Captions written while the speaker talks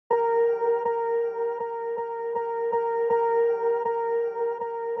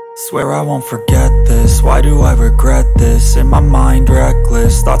Swear I won't forget this, why do I regret this? In my mind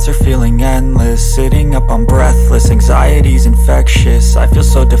reckless, thoughts are feeling endless. Sitting up I'm breathless, anxiety's infectious. I feel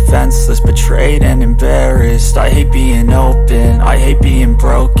so defenseless, betrayed and embarrassed. I hate being open, I hate being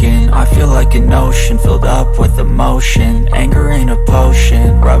broken. I feel like an ocean filled up with emotion. Anger ain't a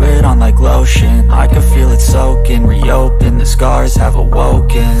potion, rub it on like lotion. I can feel it soaking, reopen, the scars have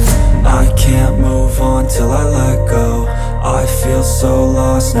awoken. I can't move on till I let go. I feel so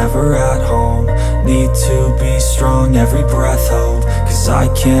lost, never at home. Need to be strong, every breath hold. Cause I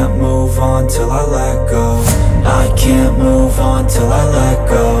can't move on till I let go. I can't move on till I let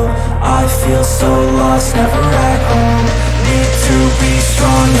go. I feel so lost, never at home. Need to be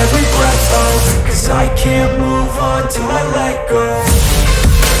strong, every breath hold. Cause I can't move on till I let go.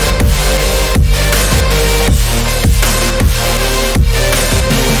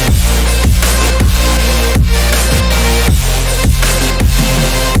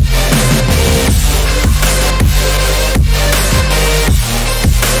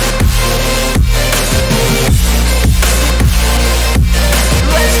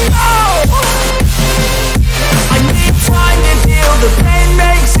 The pain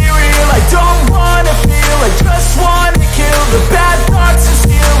makes it real, I don't wanna feel, I just wanna kill the bad thoughts and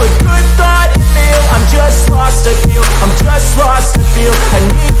steal a good thought and meal. I'm just lost, I feel, I'm just lost, I feel. I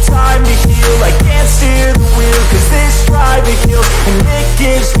need time to heal, I can't steer the wheel. Cause this drive it kills, and it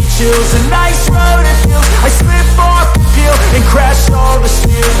gives me chills. A nice road it feels, I slip off the peel and crash all the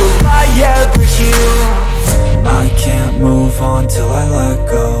steel. Will I ever heal? I can't move on till I let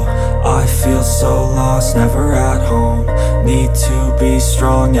go. I feel so lost, never at home. Need to be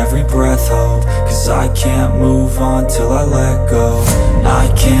strong, every breath hold. Cause I can't move on till I let go.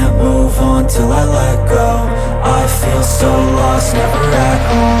 I can't move on till I let go. I feel so lost, never at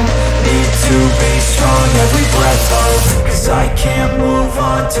home. Need to be strong, every breath hold. Cause I can't move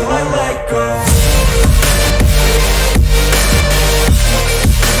on till I let go.